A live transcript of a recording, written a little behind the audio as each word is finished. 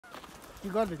You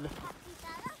got it.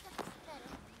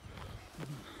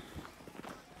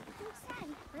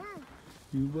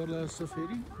 You were last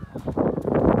safari.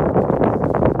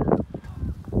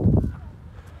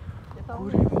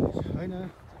 होइन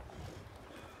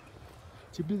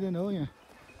चिप्लिँदैन हो यहाँ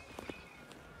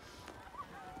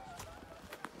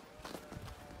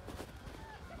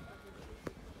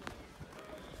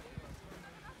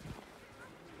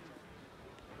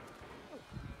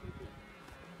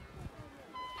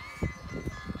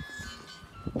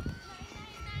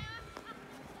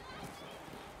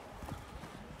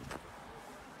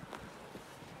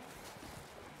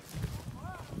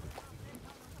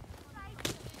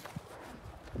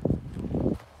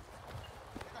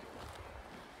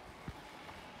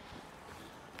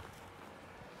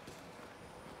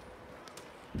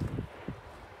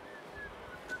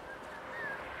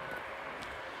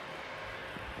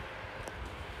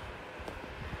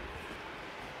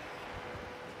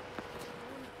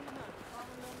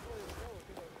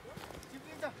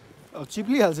अब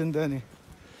चिप्लिहाल्छ नि त अनि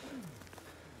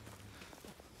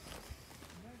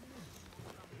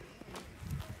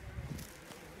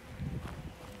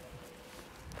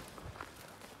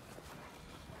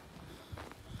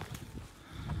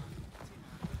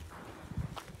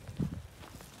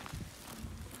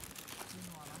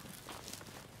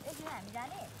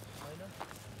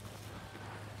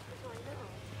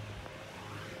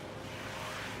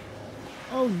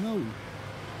Oh no.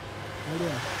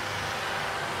 Idea.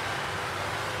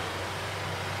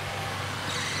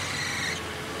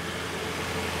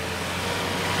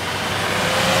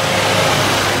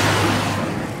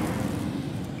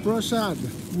 प्रसाद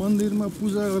मन्दिरमा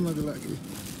पूजा गर्नको लागि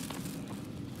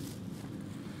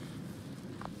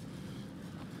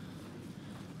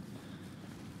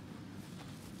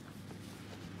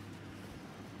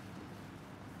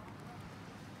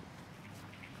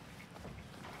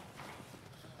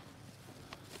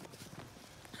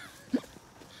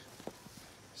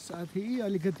साथी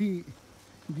अलिकति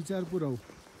विचार पुऱ्याउ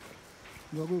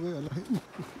गएको गयो होला है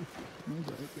नै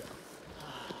भयो क्या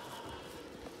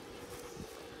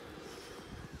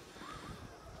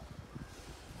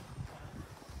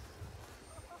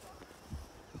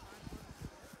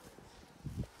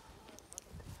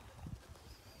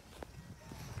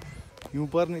हिउँ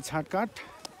पर्ने छाटकाट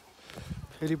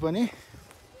फेरि पनि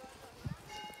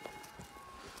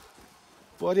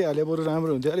परिहाल्यो बरु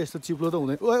राम्रो हुन्थ्यो अरे यस्तो चिप्लो त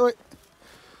हुँदैन ओए ओए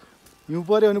हिउँ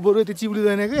पर्यो भने बरु यति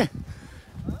चिप्लिँदैन के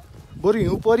बरु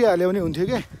हिउँ परिहाल्यो भने हुन्थ्यो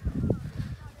के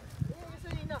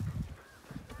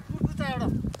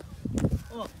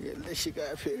यसले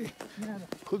सिकायो फेरि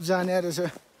खुब जाने रहेछ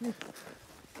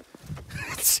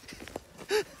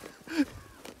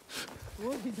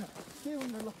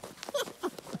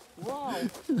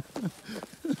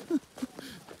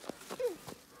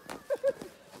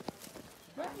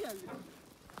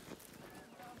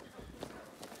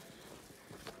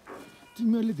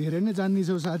तिमीहरूले धेरै नै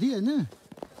जान्दिछौ साथी होइन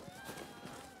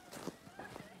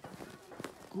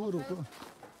को रोको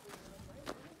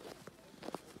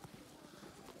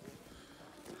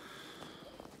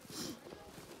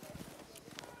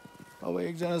अब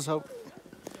एक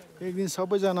दिन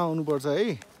सबैजना आउनुपर्छ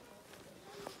है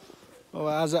अब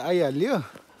आज आइहाल्यो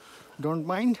डोन्ट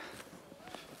माइन्ड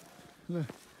ल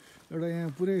एउटा यहाँ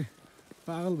पुरै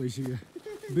पागल भइसक्यो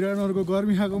विराटनगरको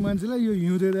गर्मी खाएको मान्छेलाई यो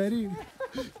हिउँ देख्दाखेरि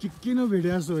किन भेटे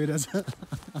जस्तो भइरहेछ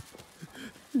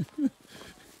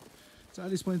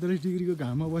 40-45 डिग्रीको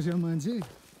घाममा बसेको मान्छे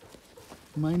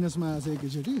माइनसमा आएछ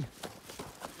एकैचोटि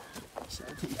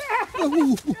साथी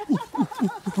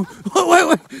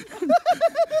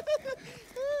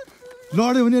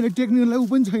लड्यो भने टेक्निकलाई ऊ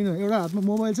पनि छैन एउटा हातमा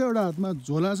मोबाइल छ एउटा हातमा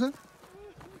झोला छ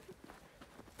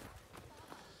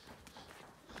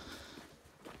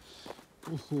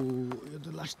ओहो यो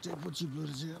त लास्ट टाइपको चिप्लो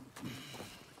रहेछ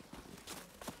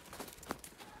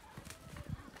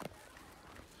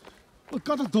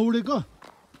कता दौडेको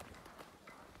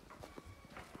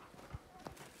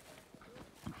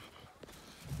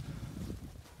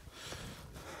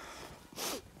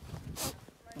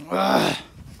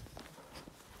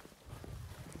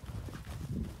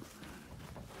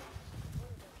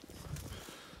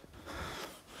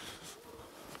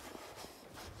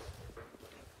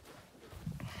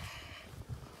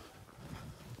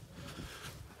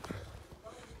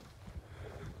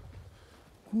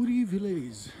कुरी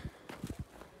भिलेज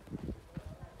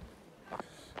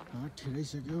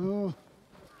ठेलाइसक्यो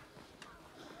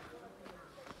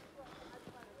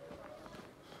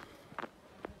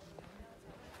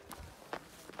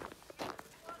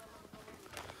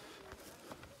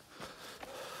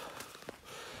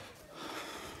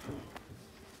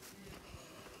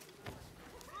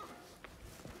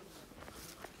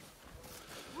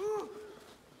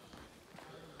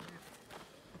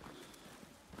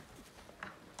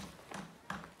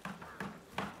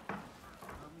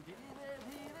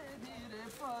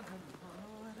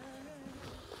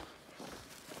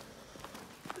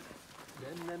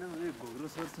हाम्रो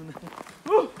सोच्नु न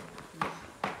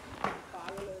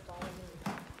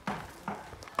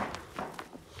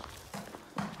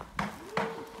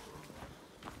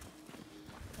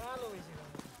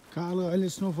कालो अहिले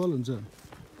स्नोफल हुन्छ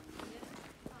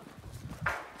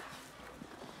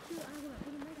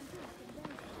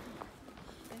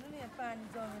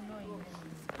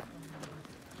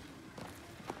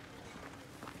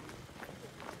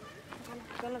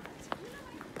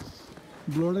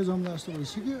ब्लडै जम्दा जस्तो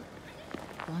भइसक्यो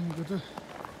पानीको त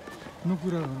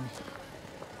नकुरा गर्नु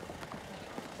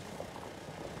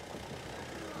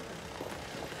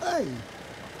ऐ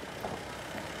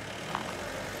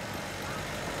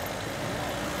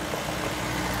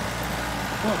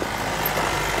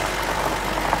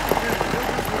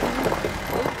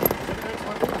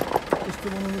यस्तो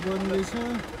बनाउनु पर्ने रहेछ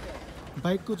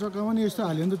बाइकको चक्कामा नि यस्तो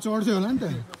हाल्यो भने त चढ्थ्यो होला नि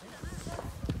त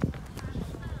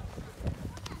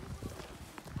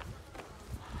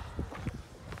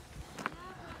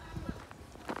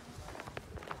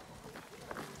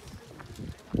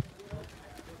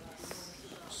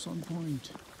Sun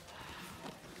Point,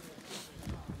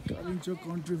 Kalinchowk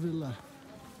Country Villa.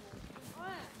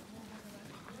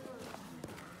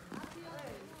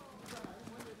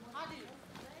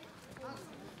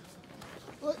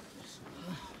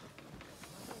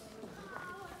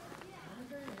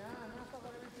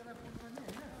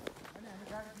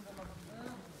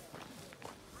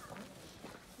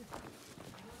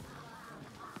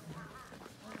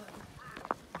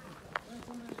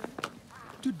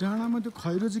 त्यो डाँडामा त्यो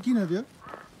खैरो चाहिँ किन थियो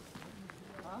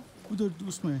उधर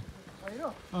उसमा खैरो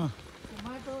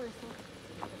माटो यस्तो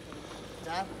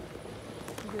झार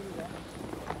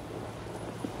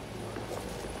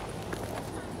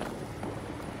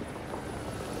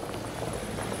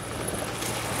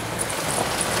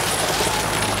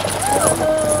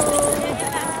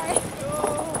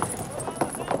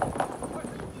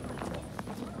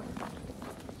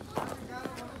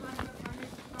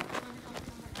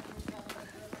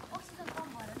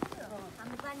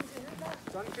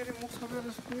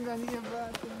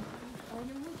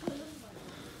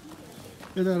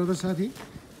यता हेर त साथी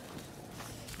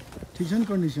ठिक छ नि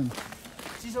कन्डिसन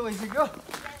चिसो भइसक्यो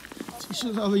चिसो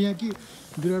त अब यहाँ कि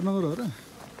विराटनगर हो र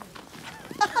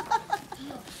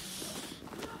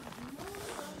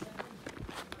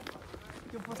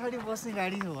त्यो पछाडि बस्ने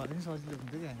गाडी भयो भने सजिलो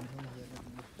हुन्थ्यो कि हामी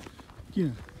किन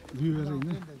भ्यू हेरेर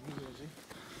होइन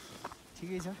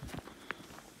ठिकै छ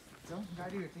जाउँ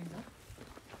गाडी भेटिन्छ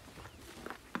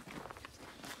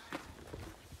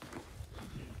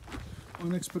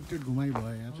अनएक्सपेक्टेड घुमाइ भयो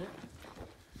यार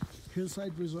हिल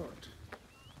साइड रिजोर्ट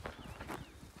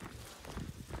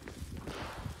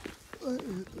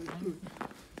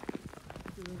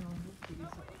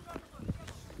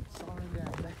समयले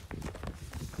हामीलाई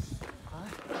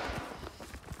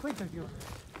खोइ त त्यो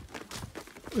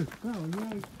कहाँ हो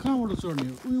यहाँ कहाँबाट चढ्ने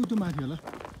हो उयो त माथि होला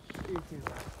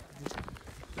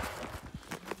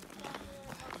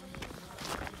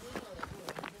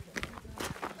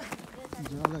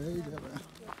ज्यादा है ज्यादा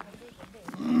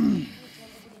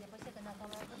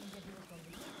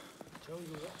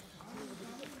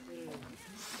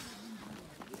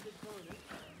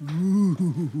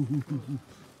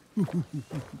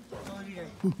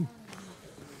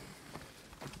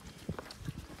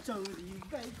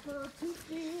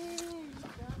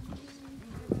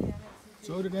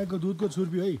चौरी गाईको दुधको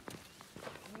छुर्पी है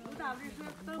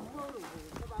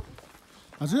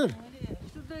हजुर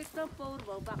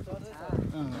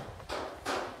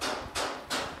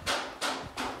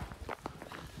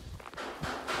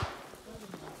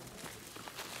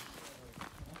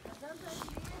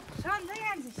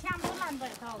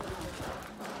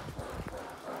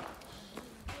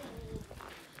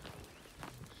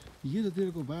यो त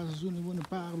तेरोको भाषा सुन्नु पनि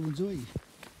पागल हुन्छ है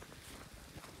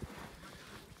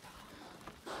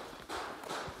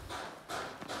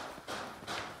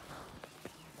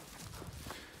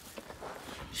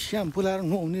स्याम्पू लाएर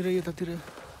नुहाउने र यतातिर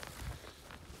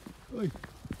ओइ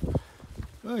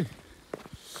ओइ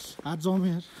हात जम्यो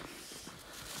यार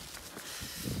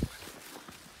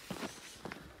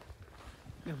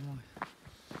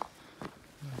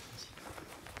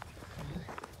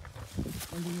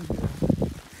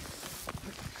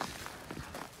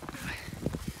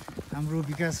हाम्रो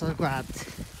विकास सरको हात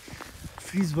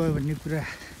फ्रिज भयो भन्ने कुरा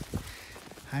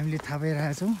हामीले थाहा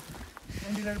पाइरहेछौँ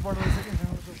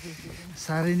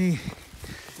साह्रै नै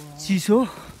चिसो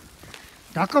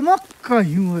ढकमक्क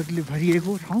हिउँहरूले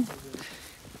भरिएको ठाउँ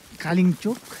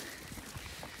कालिङचोक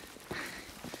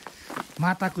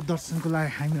माताको दर्शनको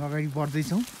लागि हामी अगाडि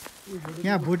बढ्दैछौँ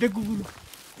यहाँ भोटे कुकुर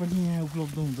पनि यहाँ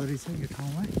उपलब्ध हुँदो रहेछ यो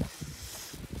ठाउँमा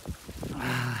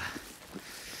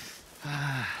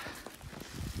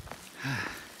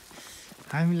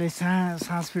हामीलाई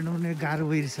सास फेर्नु पनि गाह्रो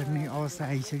भइसक्ने अवस्था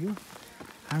आइसक्यो।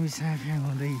 हामी साँफ्याङ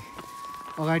हुँदै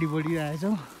अगाडि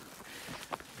बढिरहेछौँ।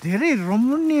 धेरै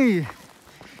रमणीय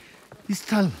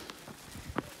स्थल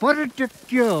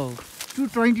पर्यटकीय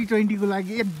 2020 को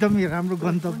लागि एकदमै राम्रो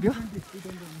गन्तव्य।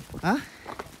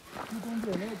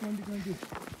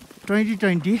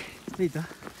 2020 त्यही त।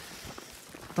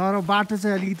 तर बाटो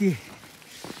चाहिँ अलिकति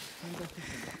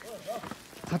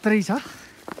खतरै छ।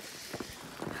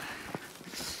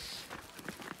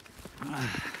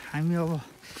 हामी अब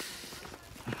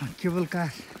केबल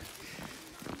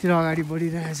कारतिर अगाडि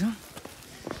बढिरहेछौँ।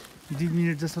 2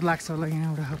 मिनट जस्तो लाग्छ होला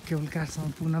यहाँबाट केबल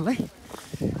कारसम्म पुग्नलाई।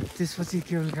 त्यसपछि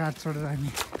केबल कार चढेर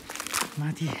हामी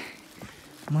माथि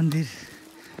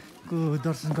मन्दिरको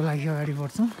दर्शनको लागि अगाडि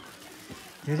बढ्छौँ।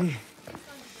 धेरै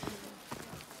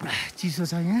चिसो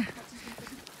छ यहाँ।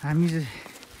 हामी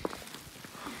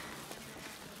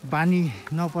बानी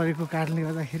नपरेको कारणले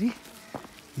गर्दाखेरि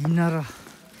हिँड्न र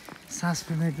सास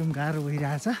फेर्न एकदम गाह्रो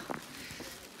भइरहेछ।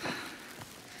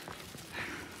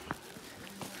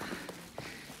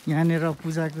 यहाँनिर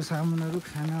पूजाको सामानहरू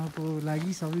खानाको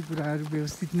लागि सबै कुराहरू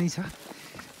व्यवस्थित नै छ।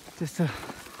 त्यस्तो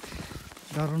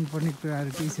डराउनु पर्ने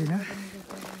कुराहरू केही छैन।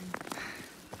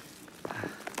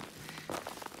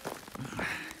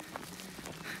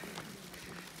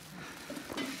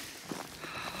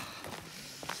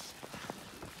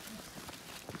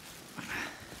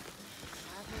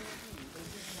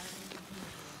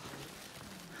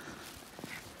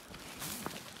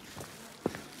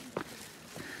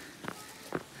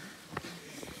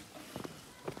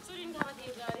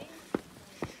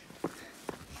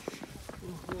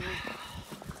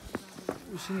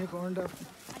 उसिनेको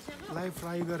अन्डालाई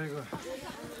फ्राई गरेको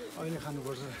अहिले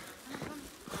खानुपर्छ।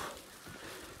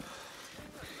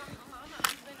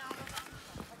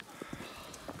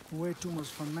 Way too much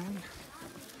fun, man.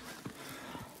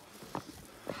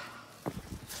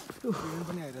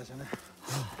 पनि आइरहेछ नि।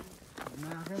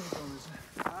 आँखै उठाउँदैछ।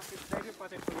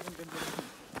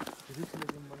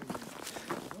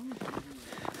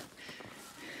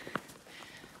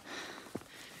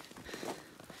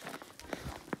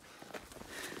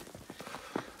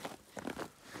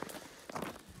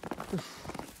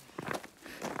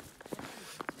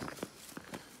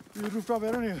 यो रुफटप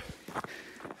हेर नि।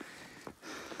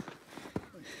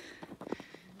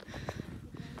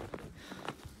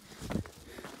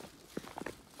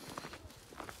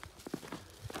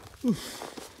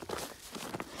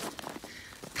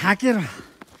 थाकेर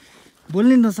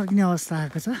बोल्नै नसक्ने अवस्था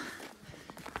आएको छ।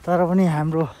 तर पनि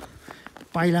हाम्रो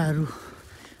पाइलाहरू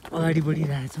अगाडि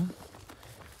बढिरहेछौँ।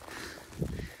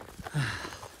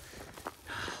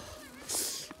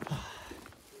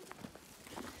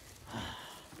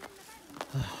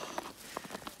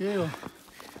 यही हो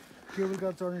केबल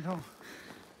कार चढ्ने ठाउँ।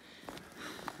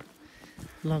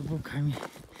 लगभग हामी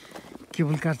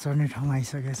केबल कार चढ्ने ठाउँमा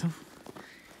आइसकेका छौँ।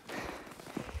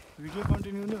 भिडियो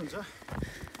कन्टिन्यू नै हुन्छ।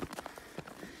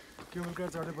 केबल कार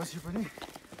चढेपछि पनि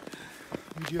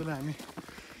भिडियोलाई हामी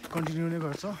कन्टिन्यू नै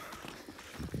गर्छौँ।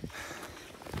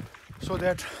 सो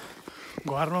द्याट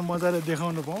घरमा मजाले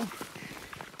देखाउनु पाऊँ।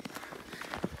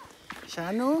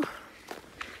 सानो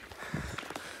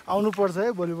आउनुपर्छ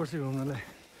है भोलि पर्सि घुम्नलाई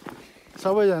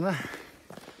सबैजना,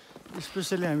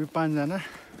 स्पेसली हामी 5 जना।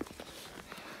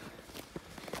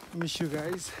 Miss you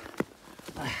guys.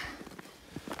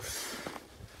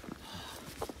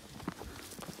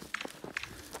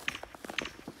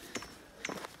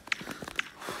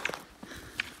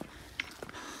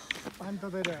 पानी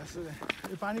तताइरहेको छ।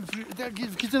 यो पानी त्यहाँ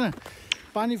खिच न।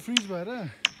 पानी फ्रिज भएर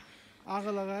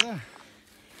आगो लगाएर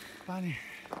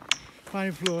पानी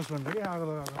फ्लो होस् भनेर क्या आगो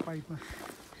लगाएको पाइपमा।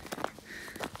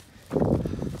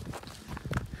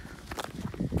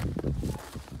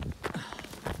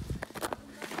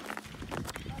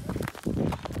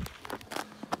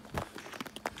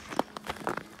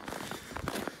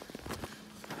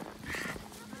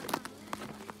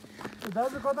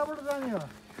 दाजु कताबाट जाने हो?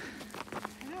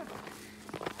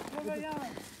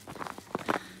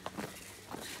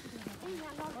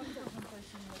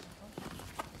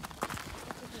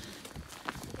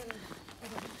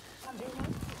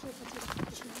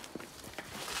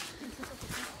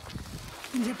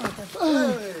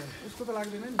 उसको त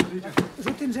लाग्दैन नि।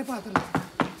 375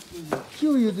 के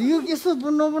हो यो त? यो यस्तो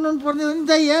नबनाउनु पर्ने हो नि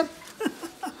दाइ यार।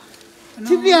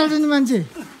 चिप्लिहाल्छ नि मान्छे।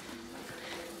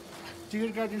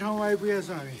 टिकट काट्ने ठाउँमा आइपुगेको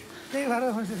छौँ हामी। त्यही भएर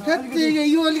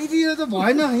यो अलिकति यो त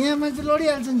भएन। यहाँ मान्छे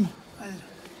लडिहाल्छ नि।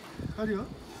 कति हो?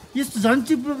 यस्तो झन्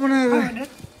चिप्लो बनाएर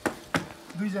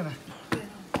 2 जना।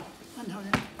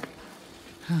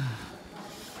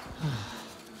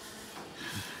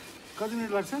 कति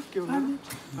मिनट लाग्छ? के 5 मिनट।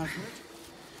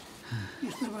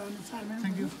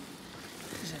 Thank you.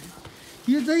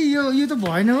 यो चाहिँ यो त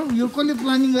भएन हो, यो कसले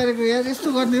प्लानिङ गरेको यार, यस्तो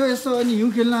गर्ने हो यस्तो, अनि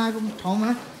हिउँ खेल्न आएको ठाउँमा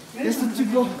यस्तो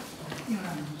चिप्लो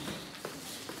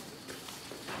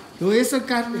हो, यसो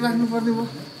काटेर राख्नुपर्ने भयो,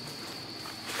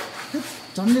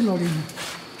 झन्डै लड्यो।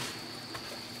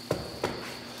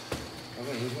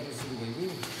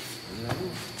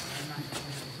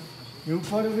 हिउँ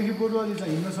परेदेखि बरु अलि चाहिँ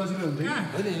हिँड्न सजिलो हुन्थ्यो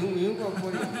कि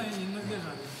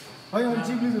होइन, अलि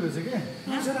चिप्लिँदो रहेछ क्या।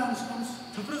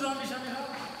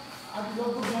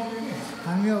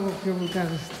 हामी अब केबल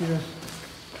कारतिर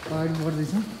अगाडि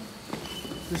बढ्दैछौँ।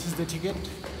 This is the ticket.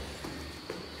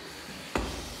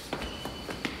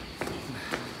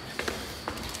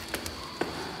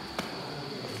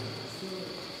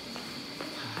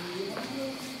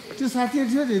 त्यो साथीहरू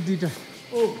थियो नि दुइटा,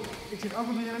 ओ एकछिन,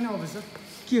 अर्को दुईजना नै आउँदैछ।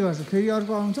 के गर्छ फेरि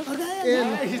अर्को आउँछ? ए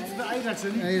आइरहेको छ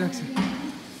नि। आइरहेको छ।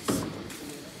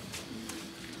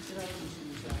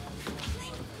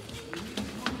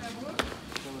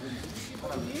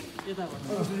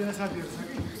 दुईजना साथीहरू छ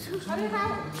कि।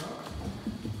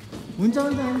 हुन्छ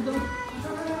भने त हामी त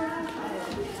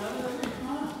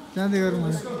जाँदै गरौँ।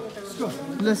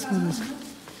 Let's go.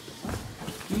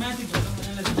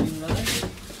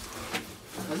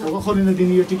 अब खोलिन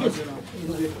दिने यो टिकट।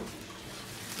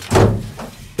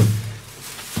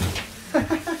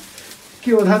 के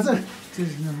हो थाहा छ?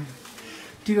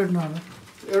 टिकट नहोला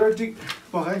एउटा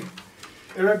पखाइ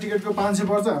एउटा टिकटको 500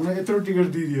 पर्छ, हामीलाई यत्रो टिकट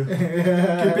दिइदियो।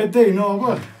 के बेच्दै हिँड्नु अब?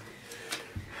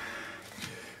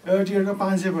 एउटा टिकटको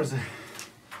 500 पर्छ।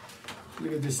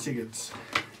 Look at these tickets.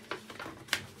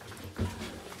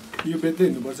 यो बेच्दै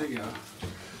हिँड्नुपर्छ कि हो?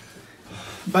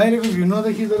 बाहिरको भ्यू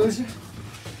नदेखिँदो रहेछ।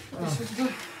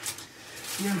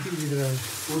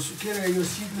 के अरे यो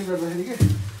सिटले गर्दाखेरि के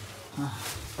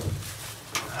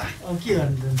अब के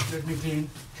गर्नु त? लेट मी क्लिन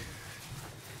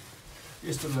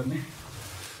यस्तो गर्ने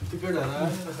टिकटहरू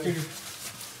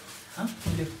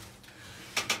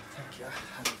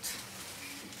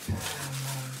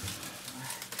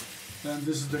And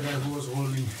this is the guy who was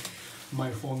holding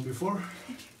my phone before.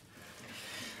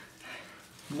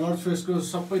 North Face को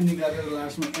सबै निकालेर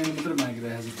लास्टमा एन्ड मात्र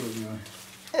मागिरहेको छ टोपीमा।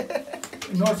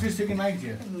 नर्थ फेस थियो कि नाइक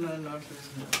थियो?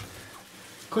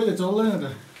 कहिले चल्दैन त?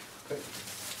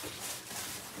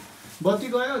 बत्ती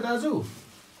गयो दाजु?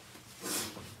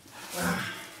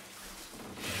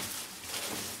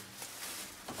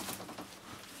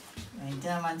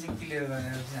 त्यहाँ मान्छे क्लियर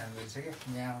गरेर चाहिँ हाम्रो छ क्या,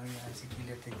 यहाँ मान्छे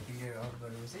क्लियर आउट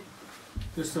गरेपछि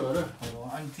त्यस्तो हो र? हो,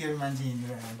 अनि त्यो मान्छे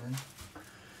हिँडिरहेको हुन्छ।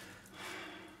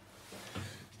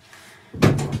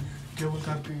 केबल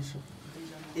कार पेस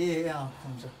ए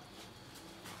हुन्छ।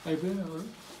 आइपुगेन अरू?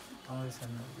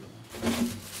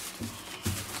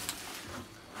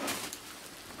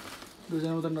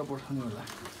 दुईजना मात्र नपठाउनु होला।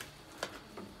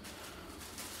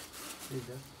 त्यही त,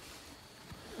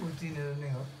 तिनीहरू नै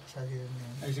हो, साथीहरू नै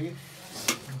हो। आइसक्यो?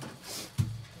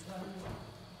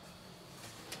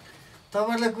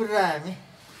 तपाईँलाई कुरा हामी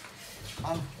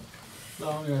आउनु ल,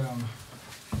 आउनु हेर आउनु।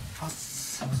 हस्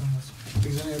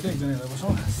एकजना एउटा एकजना हेरेर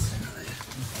बसौँ।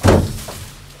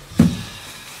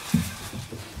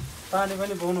 पानी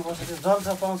पनि बोक्नुपर्छ, त्यो जल छ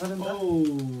पाउँछ नि त।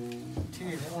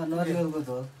 ठिकै छ। नरिवलको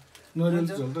झोल नरिवल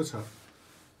झोल त छ।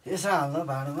 यसो हाल्दा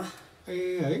भाँडोमा ए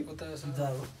है? उता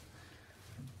अब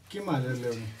केमा हालेर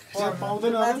ल्याउने? त्यहाँ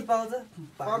पाउँदैन माथि पाउँछ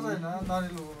पर्दैन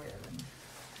नरिवल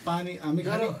पानी। हामी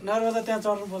खाने नरिवल त त्यहाँ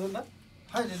चढ्नु पर्दैन त।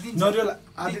 नरिवल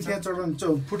आधी त्यहाँ चढाउनु,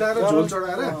 फुटाएर झोल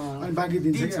चढाएर अनि बाँकी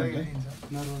दिन्छ कि हामीलाई।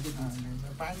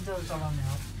 पानी त चलाउने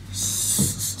हो।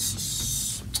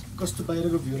 कस्तो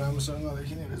बाहिरको भ्यू राम्रोसँग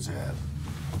देखिने रहेछ यार।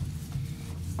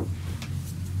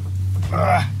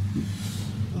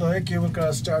 ल है केबल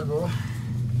कार स्टार्ट भयो।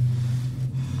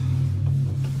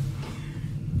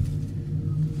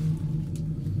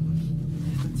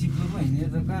 चिप्लोमा हिँडेर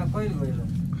त कहाँ कहिले गयो?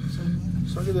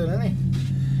 सकिँदैन नि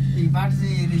ए बाटो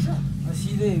चाहिँ यही रहेछ।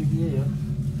 सिधै यही हो।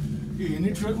 यो हिँड्ने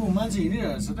ट्रेकमा मान्छे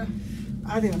हिँडिरहेको छ त।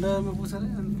 आधी घन्टामा पुग्छ अरे,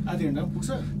 आधी घन्टामा पुग्छ।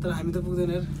 तर हामी त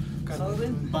पुग्दैन यार।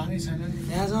 पानी छैन नि।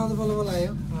 यहाँ जाँदा त बल्ल बल्ल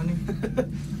आयो। अनि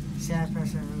स्याफा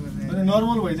गर्ने अनि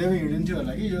नर्मल भइदिएको हिँडिन्थ्यो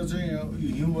होला कि, यो चाहिँ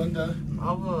हिउँ भयो नि त।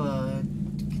 अब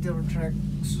कि त ट्र्याक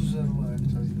सुजहरू भयो भने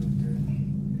सजिलो हुन्थ्यो।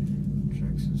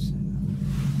 ट्र्याक सुज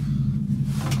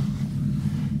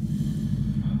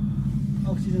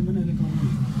अक्सिजन पनि अलिक कम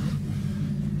हुन्छ।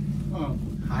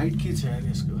 हाइट के छ यार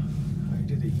यसको?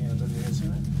 हाइटै देखियो त लेखेको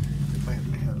छैन। पाइप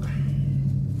लेख्यो होला।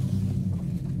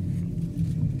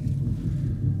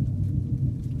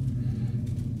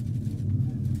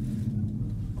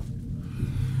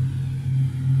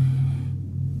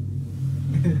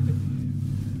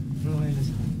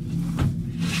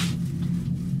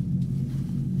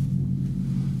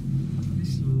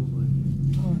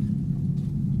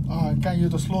 कहाँ यो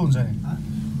त स्लो हुन्छ नि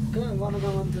कहाँ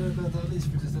मनोकामनतिर त अलिक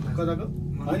स्पिड जस्तो लाग्छ कताको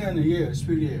होइन होइन यही हो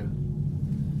स्पिड यही हो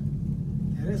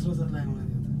धेरै स्लो जस्तो लाग्यो मलाई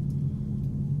त्यो त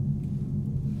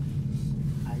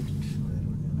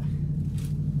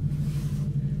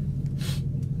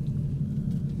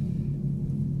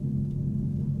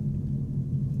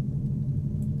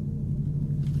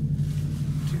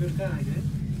टिकट कहाँ आयो है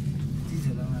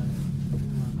चिजहरू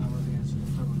अब यहाँ छ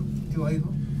त्यो आएको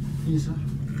यही छ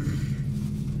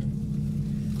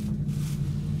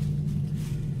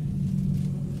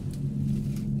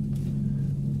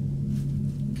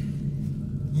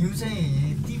हिउँ चाहिँ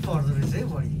यति पर्दो रहेछ है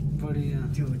बढी बढी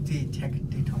त्यो त्यही ठ्याक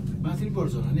त्यही ठाउँमा माथि पनि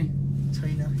पर्छ होला नि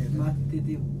छैन माथि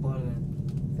त्यति पर्दैन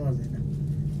पर्दैन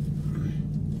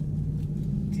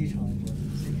त्यही ठाउँमा पर्दो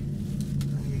रहेछ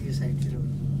अनि यो साइडतिर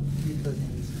यता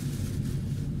त्यहाँ रहेछ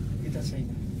यता छैन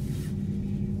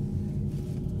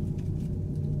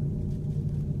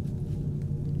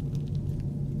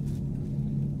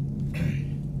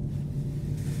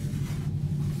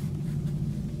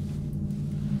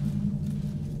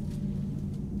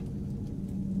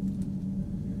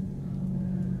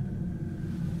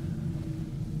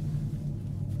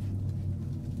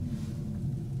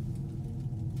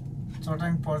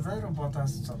चट्याङ पर्दा र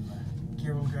बतास चल्दा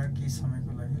केबल कार केही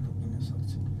समयको लागि रोकिन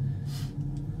सक्छ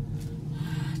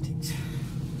ठिक छ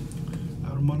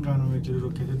अब मनकामनामा एकचोटि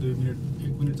रोकेको थिएँ 2 मिनट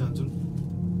 1 मिनट जान्छु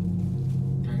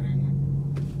ट्याङमा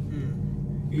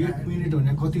 1 मिनट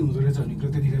भने कति हुँदो रहेछ भने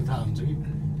त्यतिखेर थाहा हुन्छ कि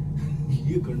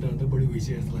 1 घन्टाभन्दा बढी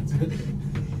भइसक्यो जस्तो लाग्छ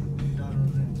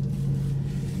डराउँदैन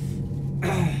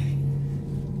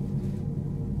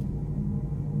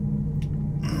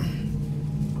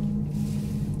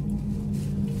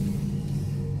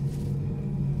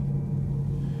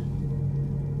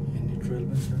ट्रेल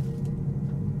पनि छ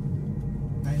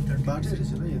 9:30 बाटो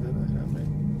रहेछ ल यता त राम्रै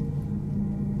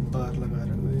बार लगाएर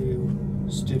उयो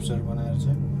स्टेप्सहरू बनाएर छ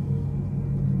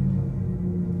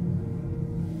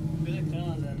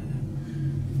कहाँ जाने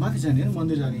माथि जाने होइन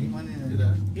मन्दिर जाने कि मन्दिर जाने। यता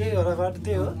यही होला बाटो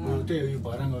त्यही हो त्यही हो यो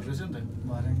भराङहरू रहेछ नि त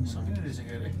भर्याङ सकिने रहेछ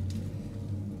के अरे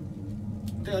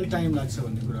त्यही अलिक टाइम लाग्छ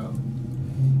भन्ने कुरा हो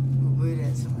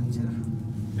गइरहेछ मान्छेहरू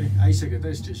ए आइसक्यो त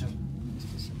स्टेसन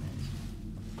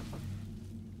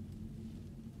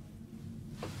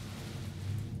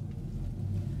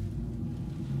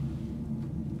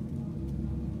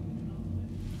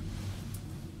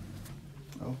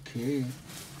ओके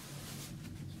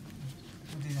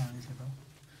कति जाँदैछ त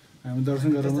हामी दर्शन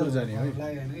गरेर मात्रै जाने है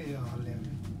लाग्यो भने यो हल्ले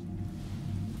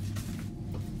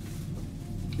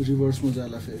रिभर्समा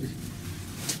जाला फेरि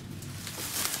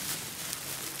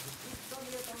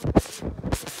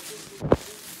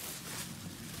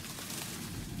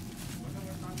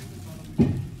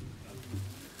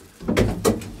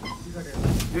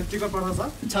टिकट पठाउँछ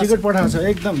टिकट पठाएको छ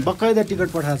एकदम बकाइदा टिकट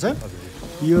पठाएको छ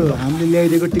यो हामीले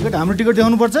ल्याइदिएको टिकट हाम्रो टिकट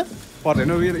देखाउनुपर्छ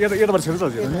पर्दैन यताबाट छेउ छ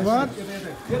धन्यवाद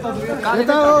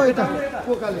यता हो यता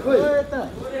पोकाले ओइ यता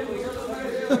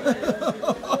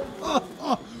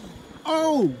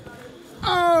Oh!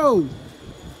 Oh!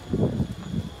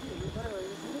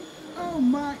 Oh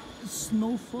my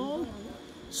snowfall!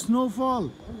 Snowfall!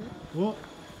 हो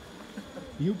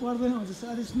हिउँ पर्दैन भन्छ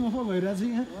साह्रै स्नोफल भइरहेछ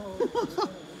यहाँ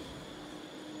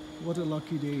What a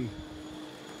lucky day.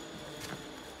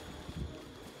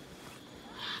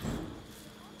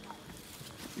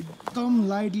 एकदम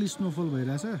लाइटली स्नोफल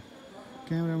भइरहेछ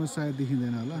क्यामेरामा सायद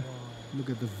देखिँदैन होला look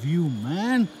at the view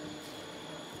man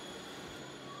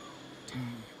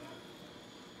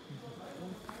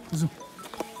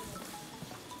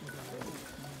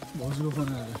भाउजूको phone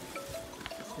आएर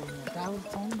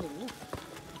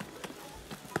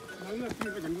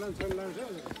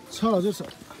छ हजुर छ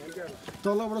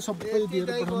तलबाट सबै दिएर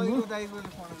पठाउनु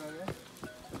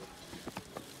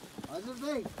हजुर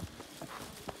दाइ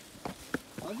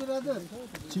हजुर हजुर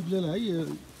चिप्लेर है यो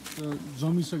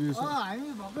जमिसकेको छ हामी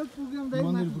भर्खर पुग्यौँ दाइ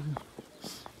मन्दिर पुग्यो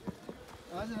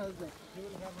हजुर हजुर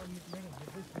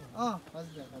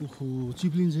हजुर ओहो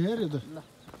चिप्लिन्छ यार यो त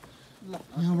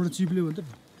यहाँबाट चिप्ल्यो भने त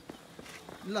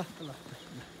ल ल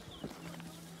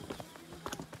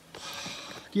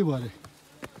के भयो अरे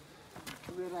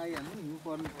पुगेर आइहाल्नु हिउँ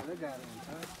पर्नु पर्यो गाह्रो हुन्छ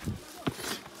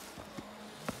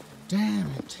Damn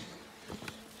it.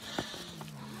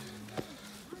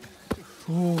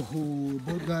 ओहो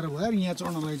बहुत गाह्रो भयो यार यहाँ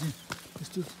चढ्नलाई चाहिँ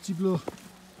यस्तो चिप्लो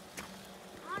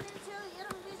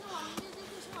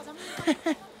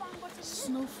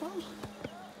snowfall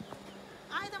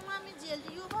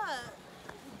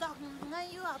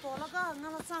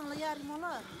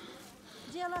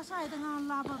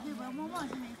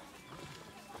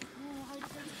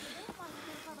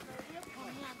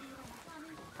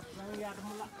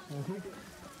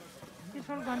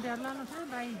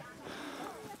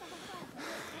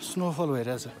स्नोफल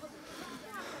भइरहेछ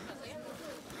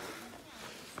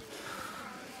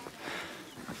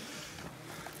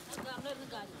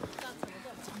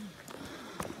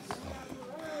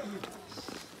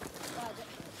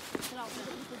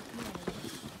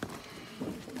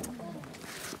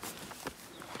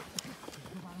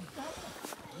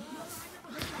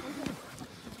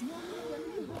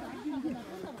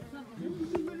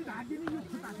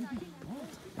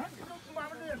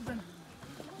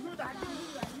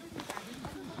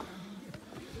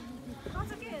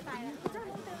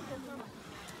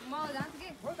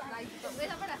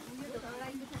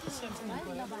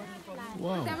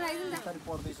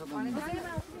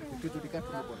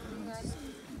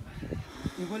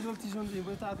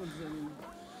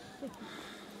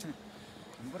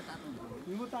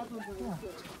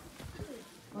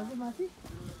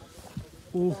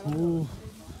ओहो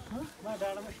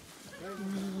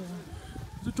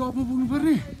त्यो टपमा पुग्नु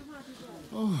पर्ने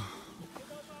ओह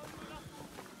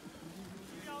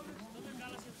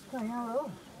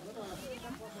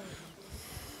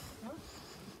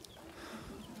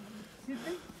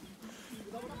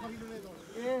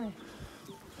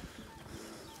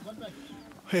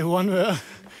Hey, one way.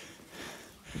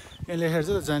 यहाँ लेखेर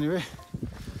चाहिँ जाने भए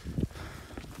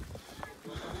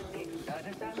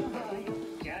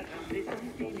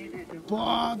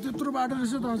त्यत्रो बाटो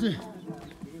रहेछ त अझै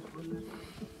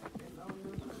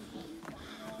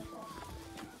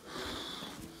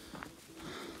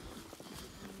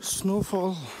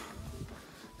snowfall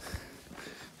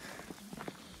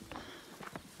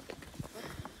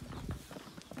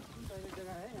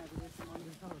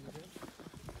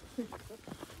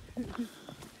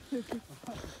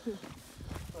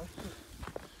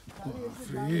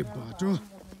बाफ्रे बाटो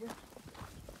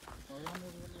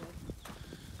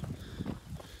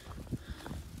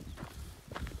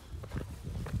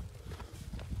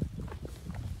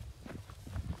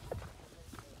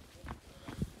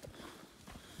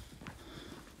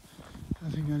I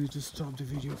think I need to stop the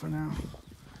video for now.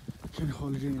 Can't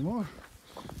hold it anymore.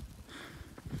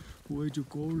 Way too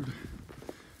cold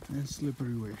and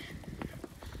slippery way.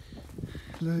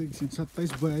 Like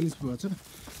 27:42 भयो छ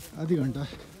आधी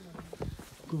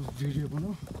घण्टाको भिडियो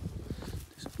बनाऊ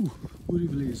पुरी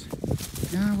भिलेज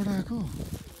कहाँबाट आएको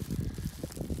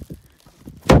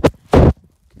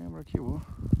कहाँबाट के हो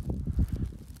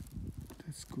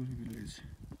That's Kuri village.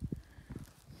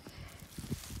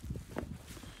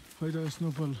 खै त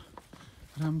स्नोफल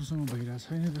राम्रोसँग भइरहेको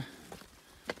छैन त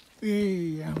ए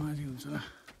यहाँ माथि हुन्छ ल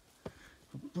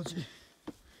पछि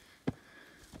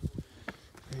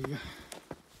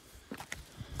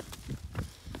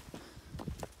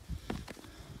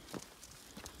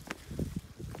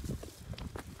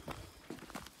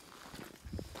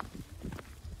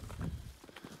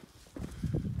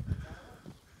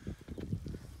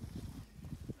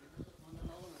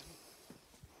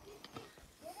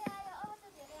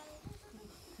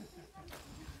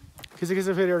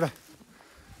खिच फेरि एउटा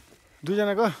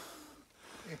दुईजनाको